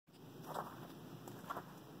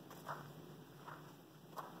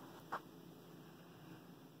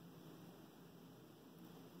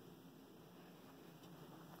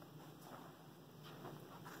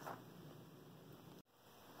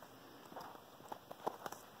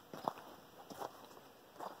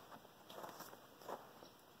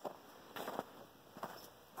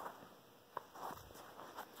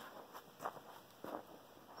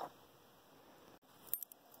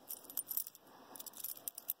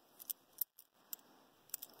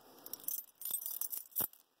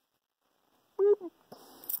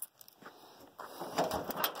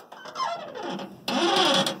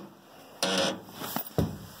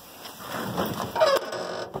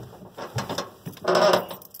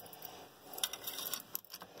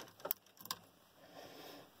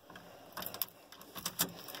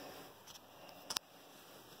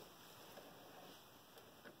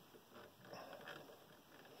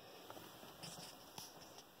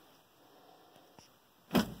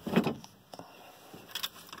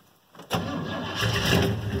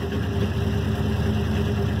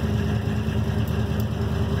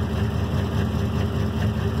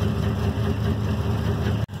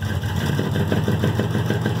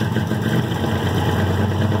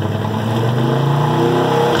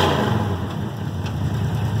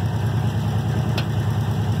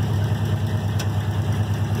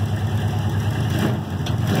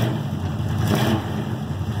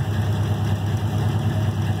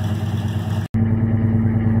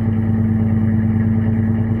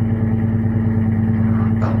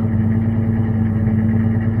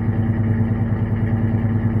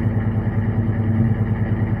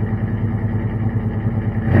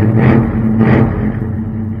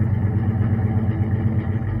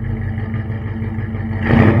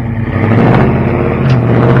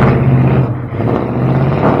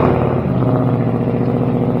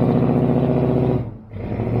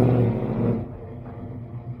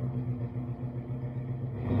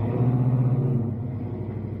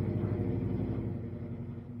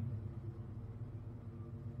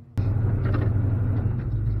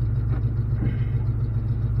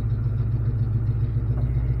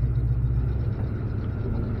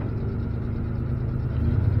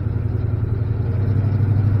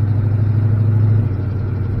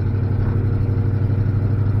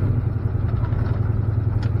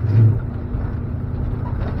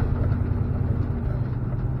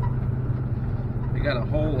Got a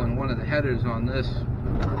hole in one of the headers on this,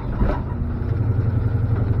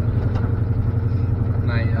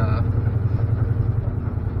 and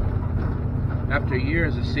after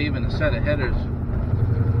years of saving a set of headers,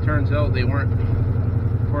 turns out they weren't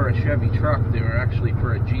for a Chevy truck, they were actually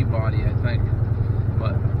for a G-body, I think,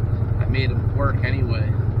 but I made them work anyway,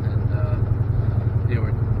 and they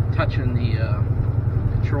were touching the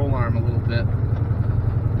control arm a little bit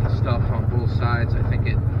and stuff on both sides. I think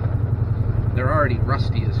they're already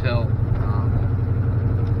rusty as hell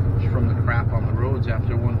from the crap on the roads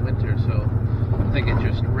after one winter, so I think it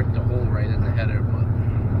just ripped a hole right in the header. But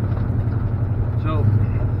so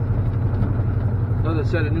another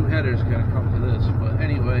set of new headers gonna come to this. But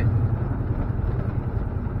anyway,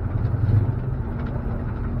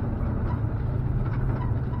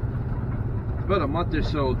 about a month or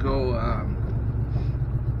so ago,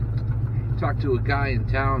 talked to a guy in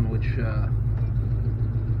town, which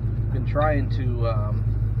been trying to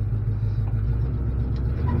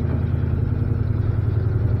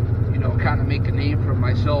you know, kind of make a name for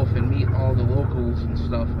myself and meet all the locals and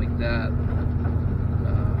stuff like that.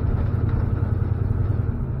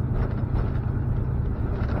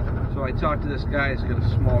 So I talked to this guy. He's got a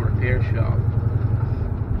small repair shop,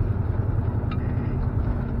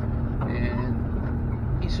 and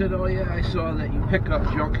he said, "Oh yeah, I saw that you pick up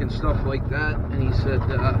junk and stuff like that." And he said,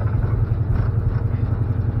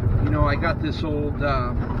 you know, I got this old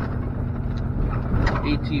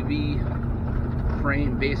ATV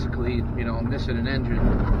frame, basically, you know, missing an engine,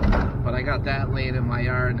 but I got that laying in my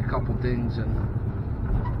yard and a couple things, and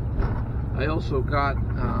I also got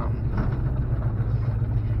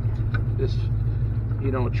this,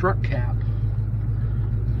 you know, truck cap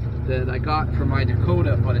that I got for my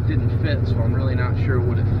Dakota, but it didn't fit, so I'm really not sure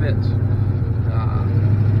what it fits.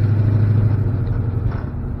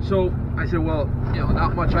 So I said, well, you know,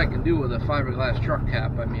 not much I can do with a fiberglass truck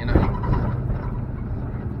cap. I mean, I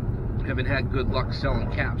haven't had good luck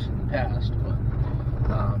selling caps in the past, but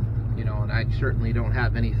you know, and I certainly don't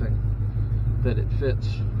have anything that it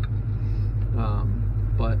fits.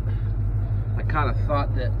 But I kind of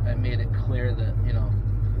thought that I made it clear that, you know,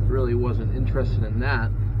 really wasn't interested in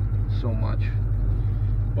that so much.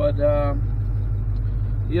 But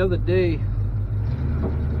the other day,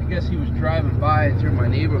 I guess he was driving by through my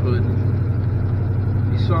neighborhood.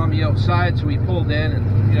 He saw me outside, so he pulled in,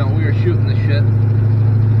 and, you know, we were shooting the shit.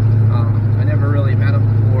 I never really met him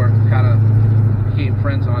before. Kind of became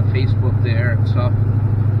friends on Facebook there and stuff.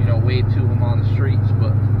 You know, waved to him on the streets.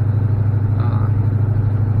 But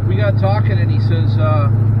we got talking, and he says,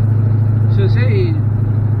 "Hey,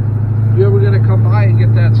 you ever gonna come by and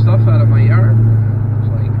get that stuff out of my yard?" It's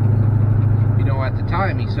like, you know, at the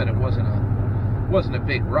time he said it wasn't a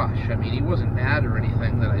big rush. I mean, he wasn't mad or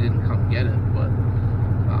anything that I didn't come get it, but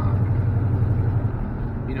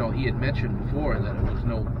you know, he had mentioned before that it was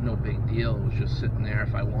no big deal. It was just sitting there.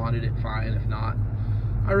 If I wanted it, fine. If not,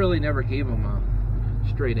 I really never gave him a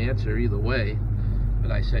straight answer either way. But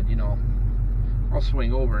I said, you know, I'll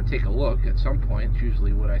swing over and take a look at some point. It's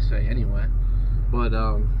usually what I say anyway. But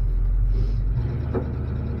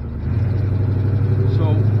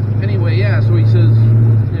so anyway, yeah. So he says,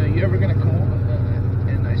 you know, you ever gonna come over?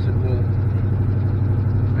 And I said, well,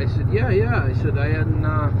 yeah. I said I hadn't,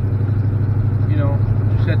 you know,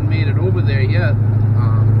 just hadn't made it over there yet.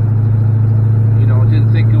 You know,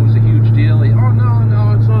 didn't think it was a huge deal. Oh no,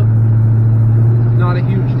 it's not a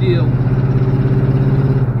huge deal.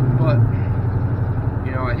 But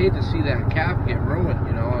you know, I hate to see that cap get ruined.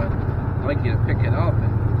 You know, I'd like you to pick it up.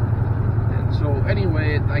 And so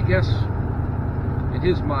anyway, I guess in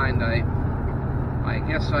his mind, I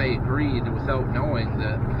guess I agreed without knowing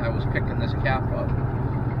that I was picking this cap up.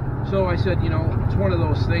 So I said, you know, it's one of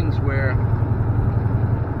those things where,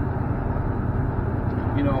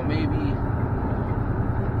 you know, maybe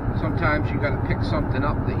sometimes you got to pick something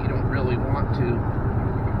up that you don't really want to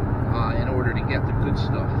in order to get the good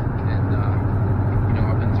stuff. And, you know,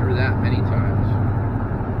 I've been through that many times.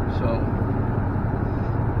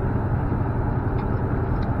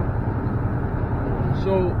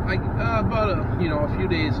 So I, about a few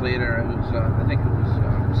days later, it was, I think it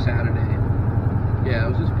was Saturday. Yeah, it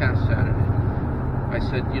was this past Saturday. I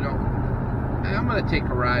said, you know, I'm going to take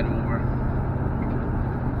a ride over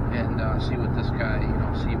and see what this guy, you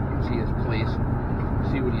know, see his place,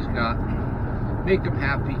 see what he's got, make him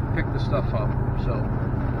happy, pick the stuff up. So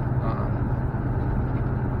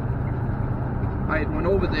I went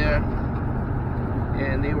over there,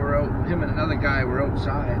 and they were out, him and another guy were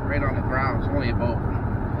outside, right on the ground. It's only about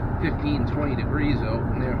 15-20 degrees out,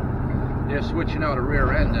 and they're switching out a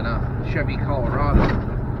rear end in a Chevy Colorado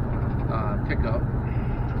pickup.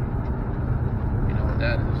 You know what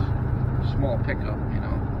that is? A small pickup, you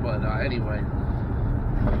know. But anyway,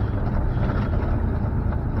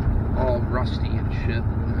 all rusty and shit.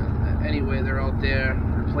 Anyway, they're out there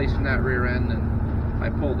replacing that rear end, and I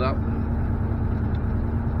pulled up.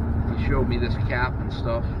 He showed me this cap and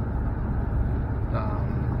stuff.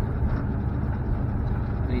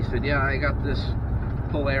 And he said, yeah, I got this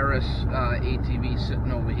Polaris ATV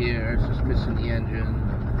sitting over here. It's just missing the engine.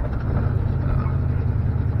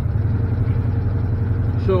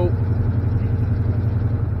 So,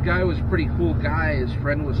 guy was a pretty cool guy. His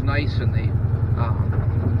friend was nice, and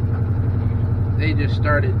they just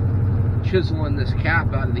started chiseling this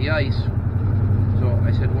cap out of the ice. So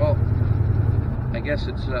I said, well, I guess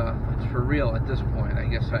it's for real at this point. I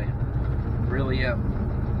guess I really am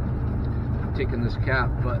taking this cap,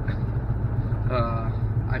 but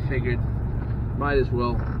I figured might as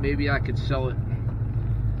well. Maybe I could sell it,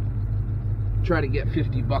 try to get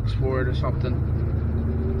 50 bucks for it or something.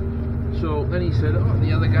 So then he said, oh,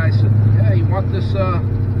 the other guy said, yeah, you want this,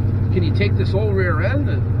 can you take this old rear end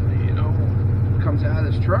and, you know, comes out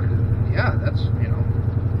of this truck? Yeah, that's, you know,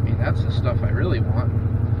 I mean, that's the stuff I really want,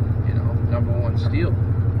 you know, #1 steel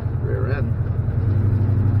rear end.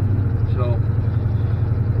 So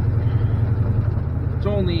it's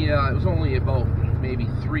only, it was only about maybe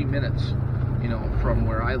 3 minutes, you know, from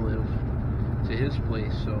where I live to his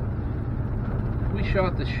place. So we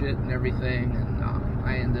shot the shit and everything, and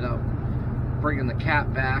I ended up bringing the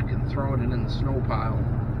cap back and throwing it in the snow pile,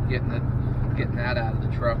 getting that out of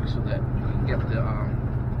the truck so that we can get the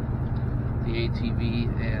ATV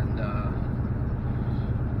and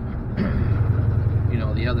you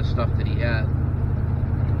know, the other stuff that he had.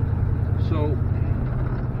 So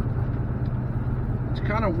it's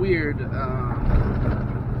kind of weird.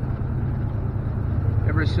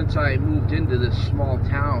 Ever since I moved into this small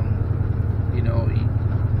town, you know,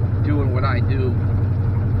 doing what I do,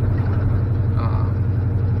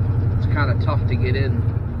 it's kind of tough to get in,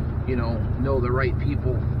 you know the right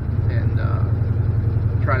people, and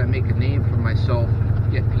try to make a name for myself,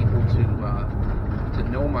 get people to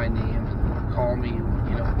know my name, call me,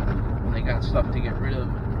 you know, when they got stuff to get rid of.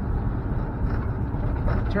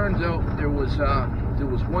 Turns out there was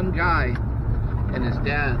one guy and his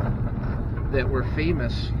dad that were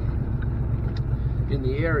famous in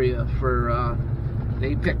the area for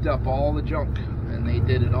they picked up all the junk, and they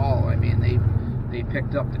did it all. I mean, they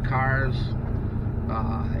picked up the cars,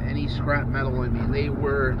 any scrap metal. I mean, they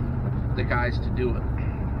were the guys to do it.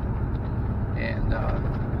 And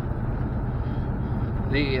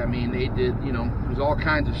they did, you know, there's all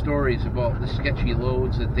kinds of stories about the sketchy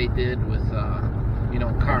loads that they did with, you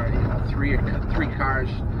know, three cars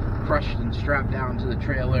crushed and strapped down to the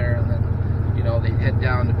trailer, and then, you know, they'd head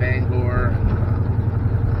down to Bangor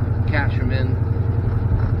and cash them in.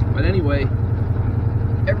 But anyway,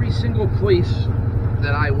 every single place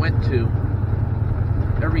that I went to,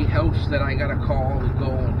 every house that I got a call to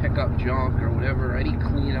go and pick up junk or whatever, any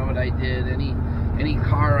clean out I did, any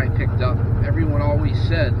car I picked up, everyone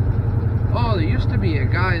said, oh, there used to be a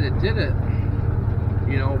guy that did it,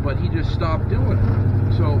 you know, but he just stopped doing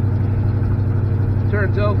it. So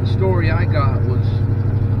turns out the story I got was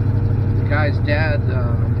the guy's dad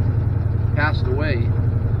passed away,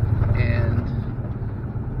 and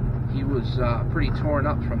he was pretty torn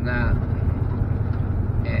up from that.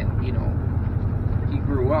 And, you know, he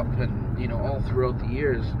grew up and, you know, all throughout the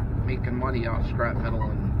years making money off scrap metal,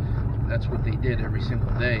 and that's what they did every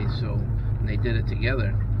single day. So, and they did it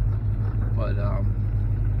together. But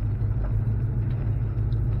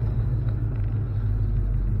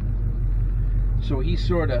so he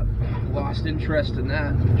sort of lost interest in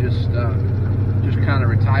that, and just kind of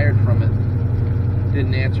retired from it.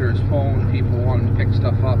 Didn't answer his phone. People wanted to pick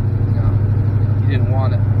stuff up. He didn't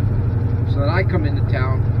want it. So then I come into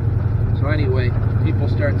town. So anyway, people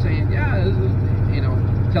start saying, yeah, this is, you know,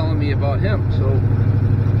 telling me about him. So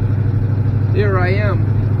here I am,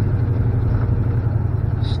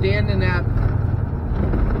 standing at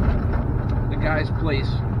the guy's place,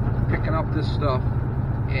 picking up this stuff,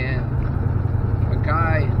 and a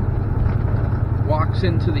guy walks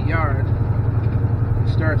into the yard and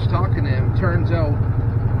starts talking to him. Turns out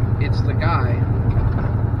it's the guy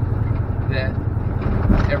that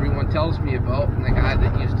everyone tells me about, and the guy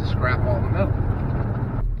that used to scrap all the metal.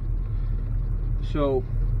 So,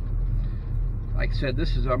 like I said,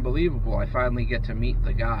 this is unbelievable. I finally get to meet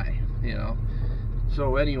the guy, you know.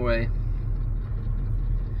 So anyway,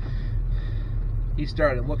 he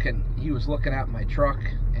was looking at my truck,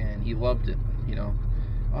 and he loved it, you know.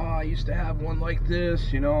 Oh, I used to have one like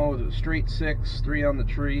this, you know, it was straight 6, 3 on the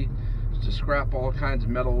tree, used to scrap all kinds of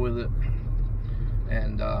metal with it.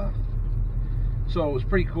 And so it was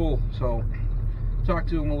pretty cool. So talked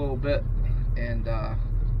to him a little bit, and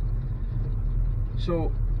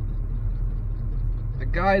so the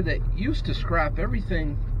guy that used to scrap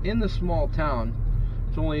everything in the small town,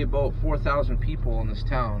 it's only about 4,000 people in this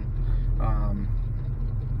town,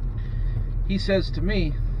 he says to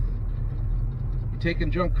me, "You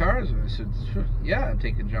taking junk cars?" And I said, "Sure, yeah, I'm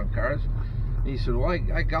taking junk cars." And he said, "Well,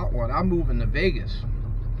 I got one. I'm moving to Vegas."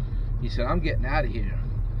 He said, "I'm getting out of here.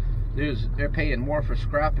 They're paying more for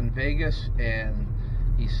scrap in Vegas," and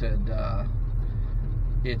he said,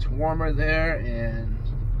 it's warmer there, and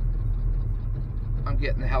I'm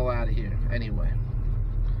getting the hell out of here anyway.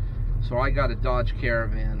 So I got a Dodge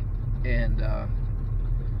Caravan, and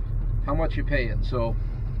how much you paying? So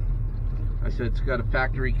I said, it's got a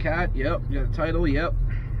factory cat. Yep. You got a title? Yep.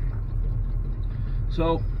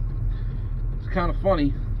 So it's kind of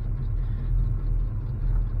funny.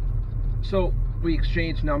 So we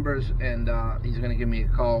exchanged numbers, and he's going to give me a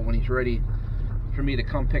call when he's ready for me to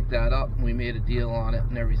come pick that up. We made a deal on it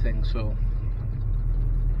and everything. So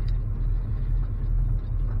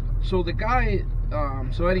the guy,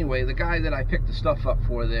 so anyway, the guy that I picked the stuff up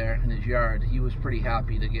for there in his yard, he was pretty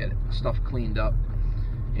happy to get stuff cleaned up.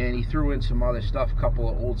 And he threw in some other stuff, a couple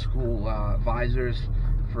of old school visors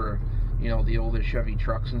for, you know, the older Chevy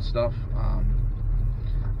trucks and stuff.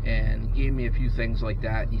 And he gave me a few things like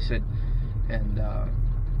that. He said, and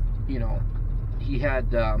you know, he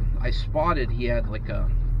had, I spotted he had like a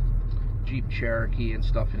Jeep Cherokee and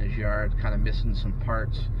stuff in his yard, kind of missing some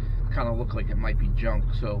parts, kind of looked like it might be junk.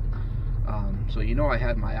 So you know, I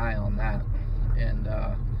had my eye on that. And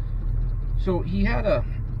so he had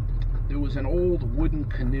it was an old wooden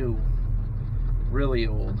canoe, really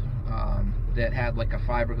old, that had like a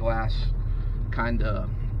fiberglass kind of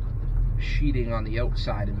sheeting on the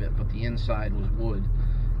outside of it, but the inside was wood.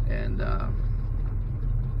 And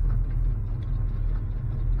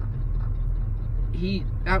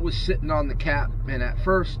that was sitting on the cap, and at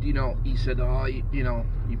first, you know, he said, oh, you know,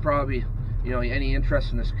 you probably, you know, any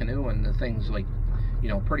interest in this canoe? And the thing's like, you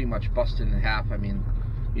know, pretty much busted in half. I mean,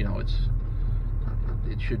 you know, it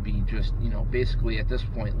should be just, you know, basically at this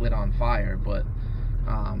point lit on fire. But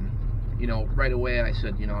you know, right away I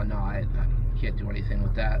said, you know, no, I can't do anything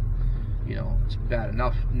with that. You know, it's bad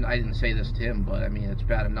enough. I didn't say this to him, but I mean, it's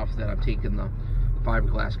bad enough that I'm taking the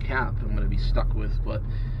fiberglass cap I'm going to be stuck with. But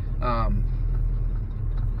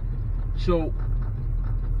so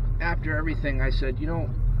after everything, I said, you know,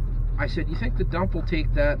 you think the dump will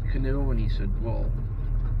take that canoe? And he said, well,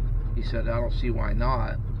 I don't see why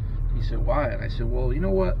not. He said, why? And I said, well, you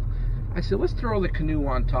know what? I said, let's throw the canoe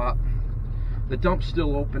on top. The dump's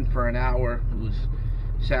still open for an hour. It was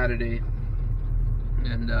Saturday.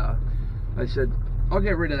 And I said, I'll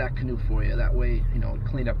get rid of that canoe for you. That way, you know,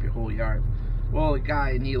 clean up your whole yard. Well, the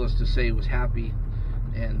guy, needless to say, was happy.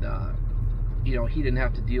 And, you know, he didn't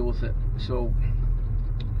have to deal with it. So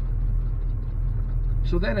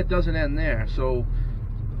then it doesn't end there. So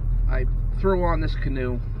I throw on this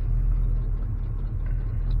canoe,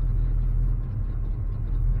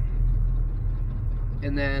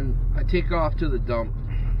 And then I take off to the dump.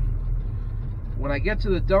 When I get to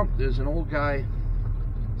the dump, there's an old guy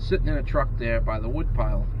sitting in a truck there by the wood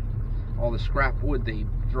pile. All the scrap wood they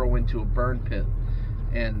throw into a burn pit.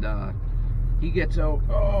 And he gets out,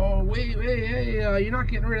 "Oh, wait, hey, you're not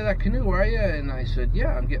getting rid of that canoe, are you?" And I said,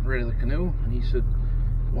 "Yeah, I'm getting rid of the canoe." And he said,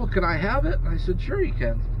 "Well, can I have it?" And I said, "Sure you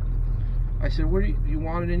can." I said, "What do you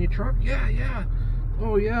want it in your truck?" Yeah.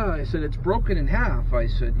 "Oh, yeah." I said, "It's broken in half." I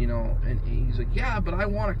said, you know, and he's like, "Yeah, but I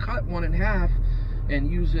want to cut one in half and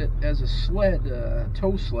use it as a sled,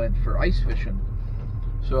 tow sled for ice fishing."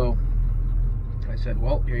 So I said,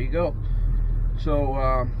 "Well, here you go."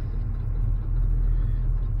 So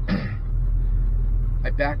I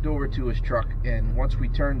backed over to his truck, and once we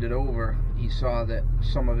turned it over, he saw that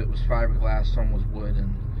some of it was fiberglass, some was wood,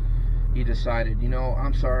 and he decided, "You know,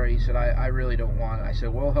 I'm sorry." He said, I really don't want it." I said,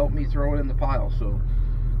 "Well, help me throw it in the pile." So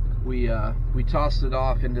we tossed it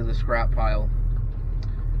off into the scrap pile.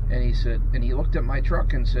 And he said, and he looked at my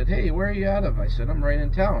truck and said, "Hey, where are you out of?" I said, "I'm right in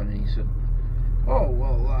town." And he said, "Oh,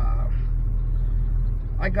 well,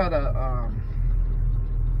 I got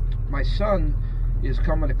my son is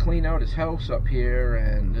coming to clean out his house up here,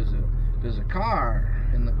 and there's a car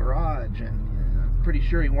in the garage, and I'm pretty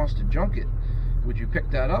sure he wants to junk it. Would you pick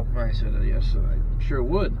that up?" And I said, "Yes, I sure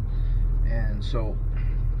would." And so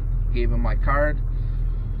gave him my card,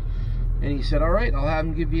 and he said, "All right, I'll have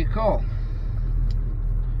him give you a call."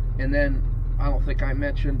 And then I don't think I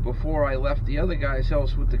mentioned, before I left the other guy's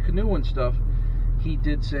house with the canoe and stuff, he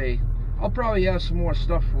did say, "I'll probably have some more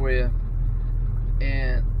stuff for you,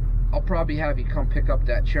 and I'll probably have you come pick up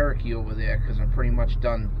that Cherokee over there, because I'm pretty much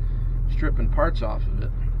done stripping parts off of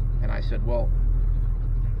it." And I said, "Well,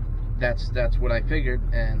 that's what I figured."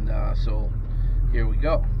 And so here we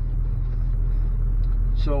go.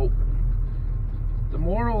 So the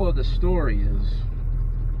moral of the story is,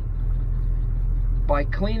 by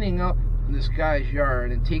cleaning up this guy's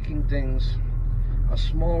yard and taking things, a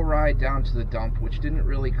small ride down to the dump, which didn't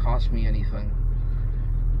really cost me anything,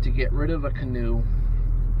 to get rid of a canoe,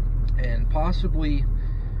 and possibly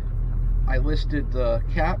I listed the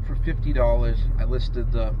Cap for $50, I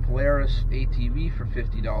listed the Polaris ATV for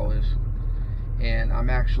 $50, and I'm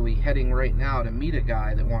actually heading right now to meet a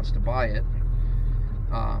guy that wants to buy it.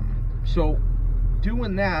 So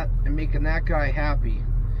doing that and making that guy happy,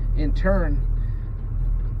 in turn,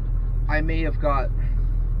 I may have got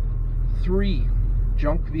 3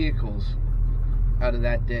 junk vehicles out of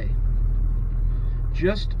that day,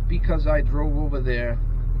 just because I drove over there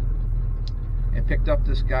and picked up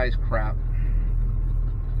this guy's crap.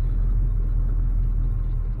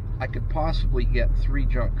 I could possibly get 3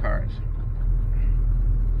 junk cars,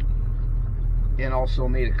 and also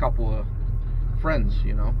made a couple of friends,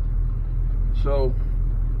 you know. So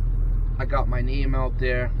I got my name out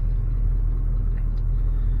there.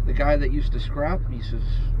 The guy that used to scrap, he says,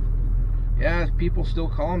 "Yeah, people still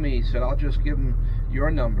call me." He said, "I'll just give him your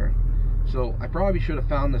number." So I probably should have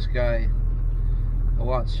found this guy a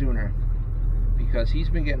lot sooner, because he's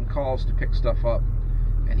been getting calls to pick stuff up,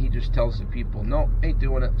 and he just tells the people, "No, ain't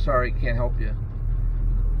doing it, sorry, can't help you."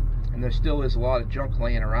 And there still is a lot of junk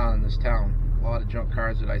laying around in this town, a lot of junk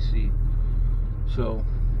cars that I see. So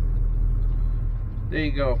there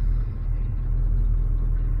you go.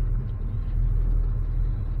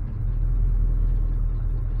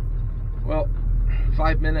 Well,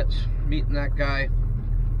 5 minutes meeting that guy.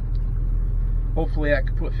 Hopefully I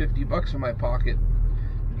can put 50 bucks in my pocket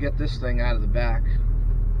and get this thing out of the back.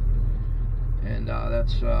 And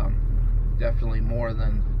that's definitely more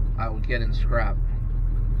than I would get in scrap.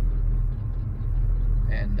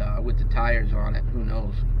 And with the tires on it, who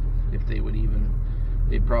knows if they would even,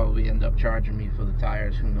 they'd probably end up charging me for the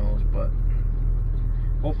tires, who knows. But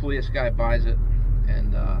hopefully this guy buys it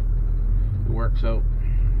and it works out.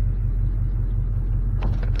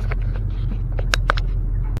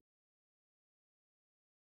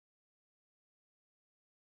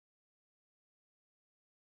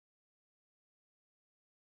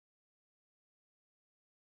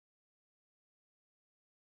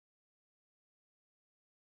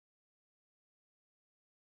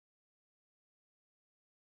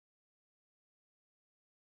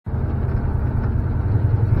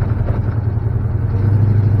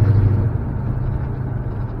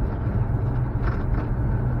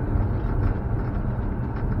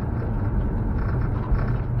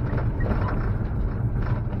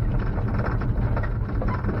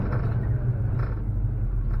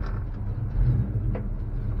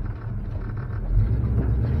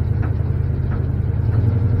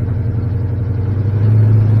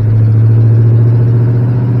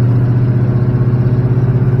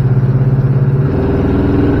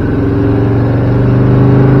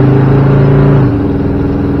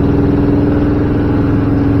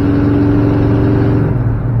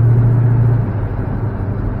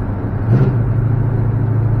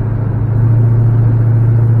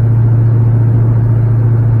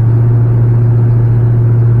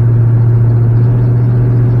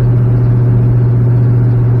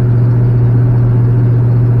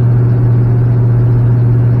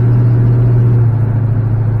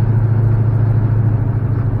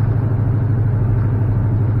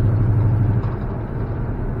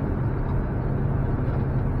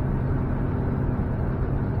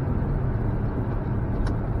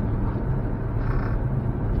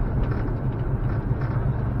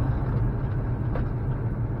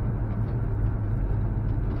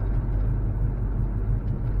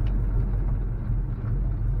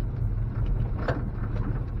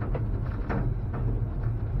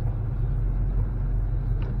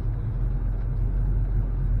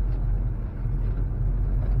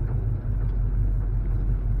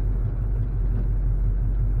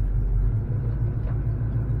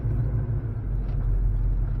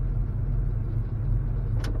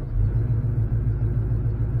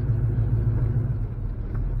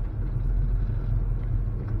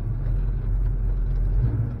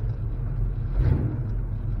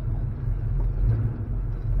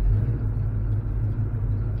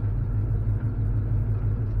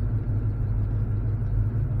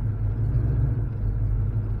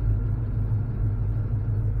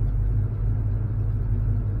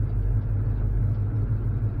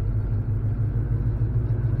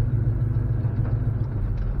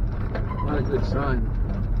 a good sign.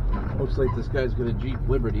 Looks like this guy's got a Jeep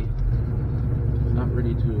Liberty. Not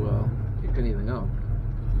ready to pick anything up.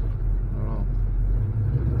 I don't know.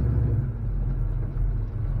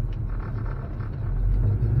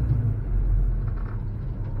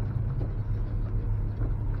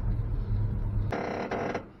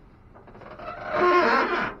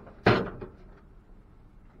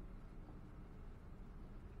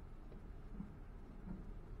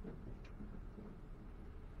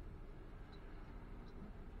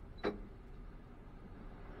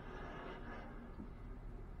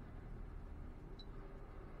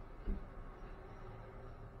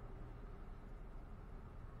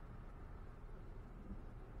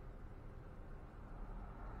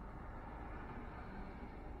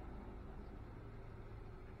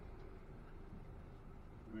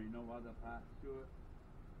 You know other parts to it?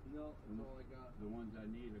 No, that's all I got. The ones I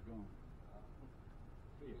need are gone.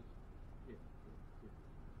 Here. This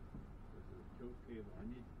is a choke cable. I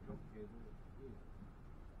need the choke cable. Here.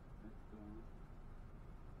 That's gone.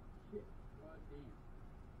 Shit. God damn.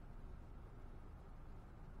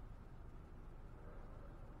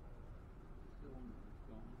 Cylinder is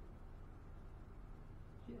gone.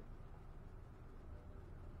 Shit.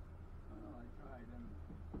 Oh, I tried them.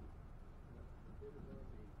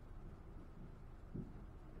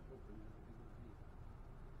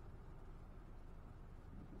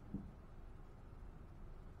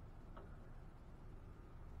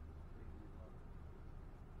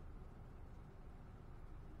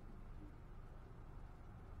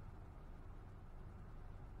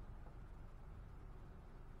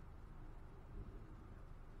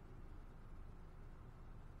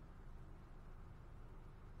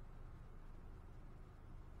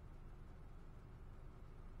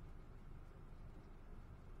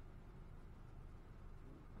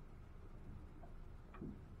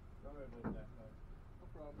 Sorry about that, bud. No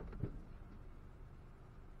problem.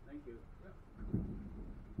 Thank you. Yep.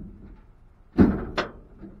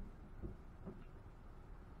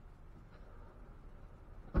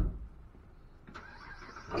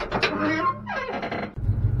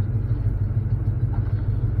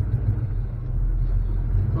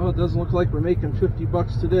 Well, it doesn't look like we're making 50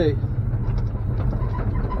 bucks today.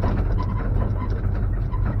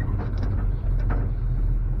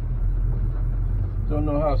 Don't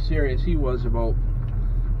know how serious he was about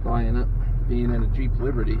buying it, being in a Jeep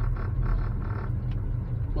Liberty.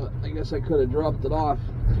 But I guess I could have dropped it off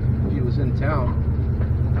if he was in town.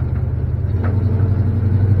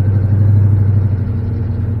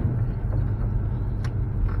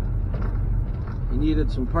 He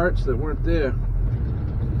needed some parts that weren't there.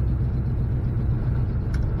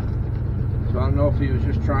 So I don't know if he was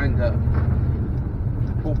just trying to,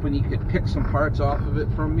 hoping he could pick some parts off of it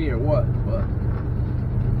from me or what, but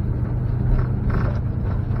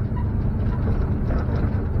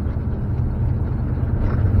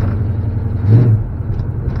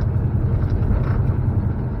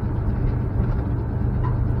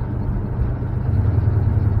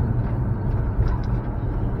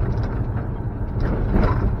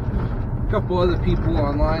a couple other people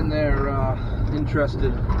online, they're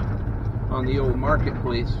interested on the old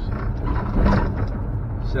marketplace,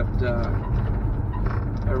 except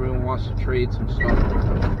everyone wants to trade some stuff.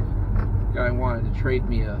 Guy wanted to trade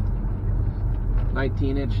me a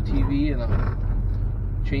 19-inch TV and a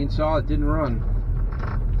chainsaw that didn't run.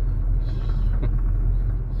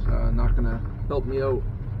 So not gonna help me out.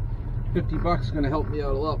 50 bucks is gonna help me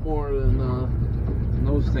out a lot more than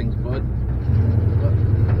those things, bud. But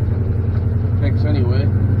thanks anyway.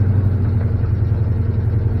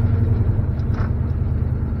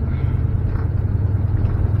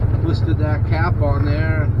 Listed that cap on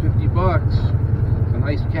there, 50 bucks. It's a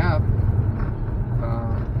nice cap.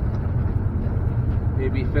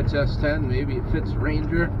 Maybe it fits S10, maybe it fits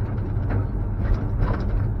Ranger.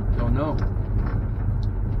 Don't know.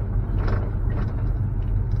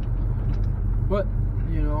 But,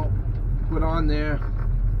 you know, put on there.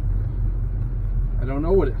 I don't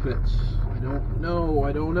know what it fits. I don't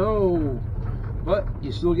know. But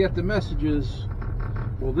you still get the messages.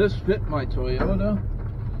 Will this fit my Toyota?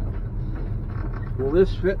 Will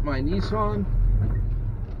this fit my Nissan?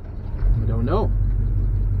 I don't know.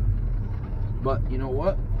 But you know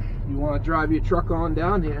what? You want to drive your truck on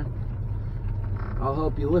down here, I'll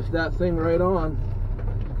help you lift that thing right on.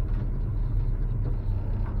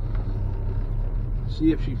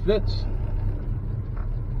 See if she fits.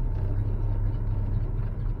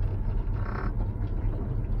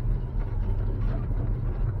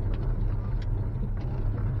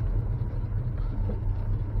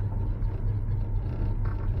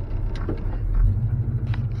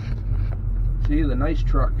 See, the nice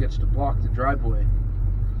truck gets to block the driveway.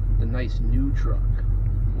 The nice new truck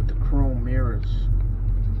with the chrome mirrors.